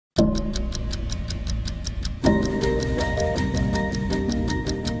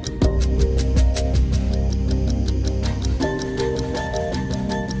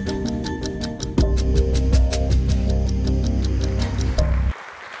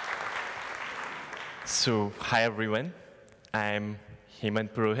Hi everyone. I'm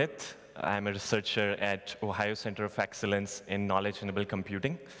Hemant Purohit. I'm a researcher at Ohio Center of Excellence in Knowledge-Enabled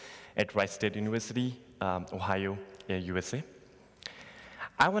Computing at Rice State University, Ohio, USA.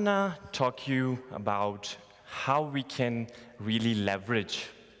 I want to talk to you about how we can really leverage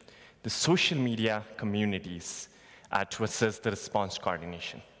the social media communities to assist the response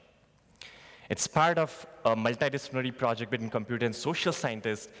coordination. It's part of a multidisciplinary project between computer and social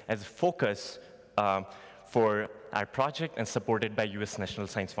scientists as a focus for our project and supported by US National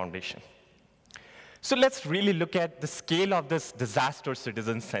Science Foundation. So let's really look at the scale of this disaster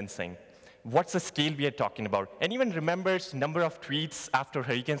citizen sensing. What's the scale we are talking about? Anyone remembers number of tweets after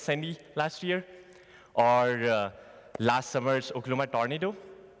Hurricane Sandy last year? Or last summer's Oklahoma tornado?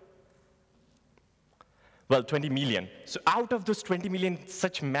 Well, 20 million. So out of those 20 million,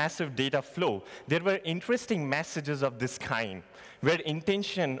 such massive data flow, there were interesting messages of this kind, where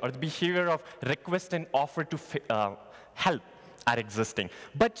intention or the behavior of request and offer to help are existing.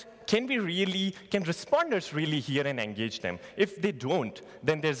 But can responders really hear and engage them? If they don't,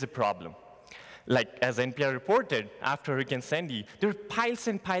 then there's a problem. Like as NPR reported, after Hurricane Sandy, there were piles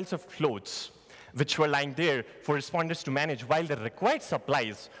and piles of clothes which were lying there for responders to manage while the required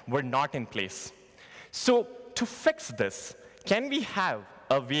supplies were not in place. So to fix this, can we have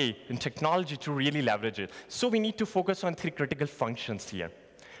a way in technology to really leverage it? So we need to focus on three critical functions here.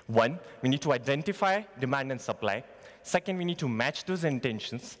 One, we need to identify demand and supply. Second, we need to match those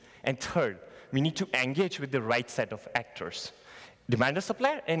intentions. And third, we need to engage with the right set of actors, demand and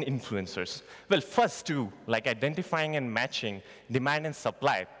supply and influencers. Well, first two, like identifying and matching demand and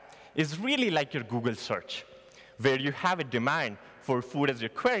supply, is really like your Google search, where you have a demand for food as your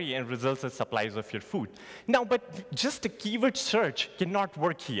query and results as supplies of your food. Now, but just a keyword search cannot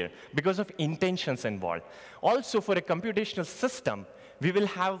work here because of intentions involved. Also, for a computational system, we will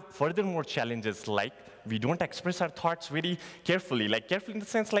have furthermore challenges like we don't express our thoughts very carefully. Like carefully in the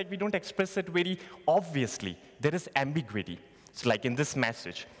sense like we don't express it very obviously. There is ambiguity. So like in this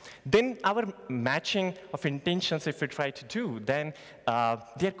message. Then our matching of intentions, if we try to do, then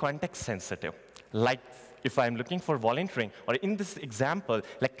they're context sensitive. Like if I'm looking for volunteering, or in this example,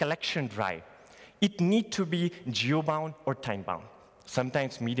 like collection drive, it needs to be geo-bound or time-bound,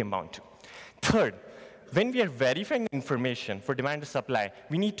 sometimes medium-bound too. Third, when we are verifying information for demand and supply,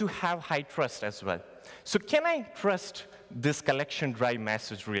 we need to have high trust as well. So can I trust this collection drive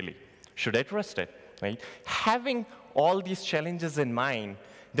message really? Should I trust it, right? Having all these challenges in mind,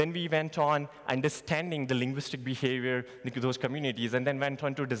 then we went on understanding the linguistic behavior of those communities, and then went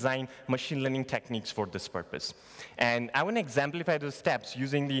on to design machine learning techniques for this purpose. And I want to exemplify those steps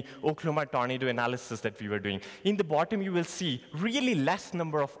using the Oklahoma tornado analysis that we were doing. In the bottom, you will see really less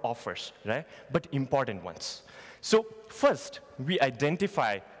number of offers, right? But important ones. So first, we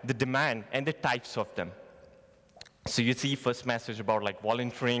identify the demand and the types of them. So you see first message about like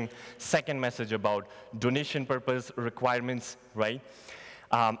volunteering, second message about donation purpose requirements, right?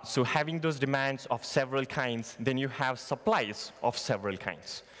 So having those demands of several kinds, then you have supplies of several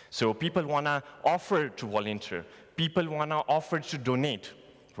kinds. So people want to offer to volunteer. People want to offer to donate,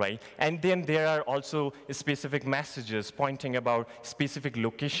 right? And then there are also specific messages pointing about specific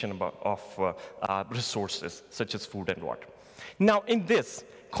location of resources, such as food and water. Now, in this,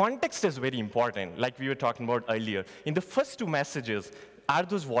 context is very important, like we were talking about earlier. In the first two messages, are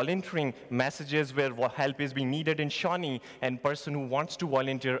those volunteering messages where help is being needed in Shawnee and person who wants to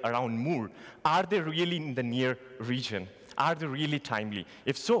volunteer around Moore, are they really in the near region? Are they really timely?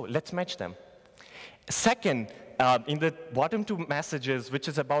 If so, let's match them. Second, in the bottom two messages, which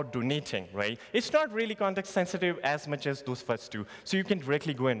is about donating, right? It's not really context sensitive as much as those first two. So you can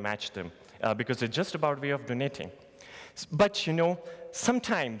directly go and match them because it's just about way of donating. But you know,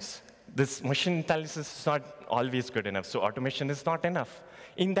 sometimes this machine intelligence is not always good enough, so automation is not enough.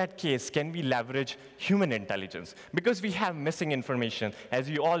 In that case, can we leverage human intelligence? Because we have missing information. As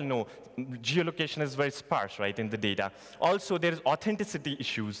you all know, geolocation is very sparse, right, in the data. Also, there's authenticity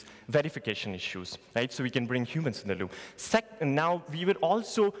issues, verification issues, right? So we can bring humans in the loop. Now, we will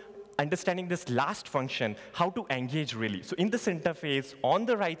also understanding this last function, how to engage really. So in this interface, on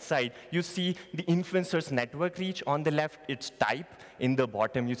the right side, you see the influencer's network reach. On the left, its type. In the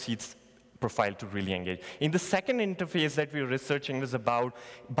bottom, you see its profile to really engage. In the second interface that we're researching was about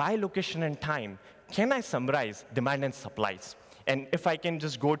by location and time, can I summarize demand and supplies? And if I can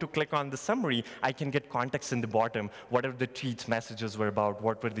just go to click on the summary, I can get context in the bottom, whatever the tweets, messages were about,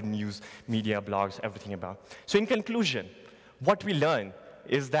 what were the news, media, blogs, everything about. So in conclusion, what we learned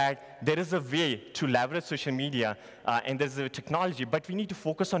is that there is a way to leverage social media and there's a technology, but we need to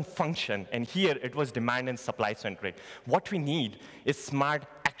focus on function. And here, it was demand and supply centric. What we need is smart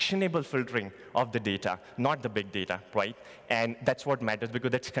actionable filtering of the data, not the big data, right? And that's what matters,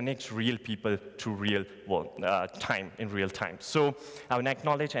 because that connects real people to real time, in real time. So I want to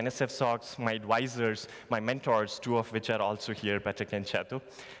acknowledge NSF SOCs, my advisors, my mentors, two of which are also here, Patrick and Chato.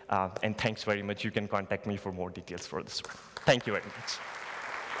 And thanks very much. You can contact me for more details for this one. Thank you very much.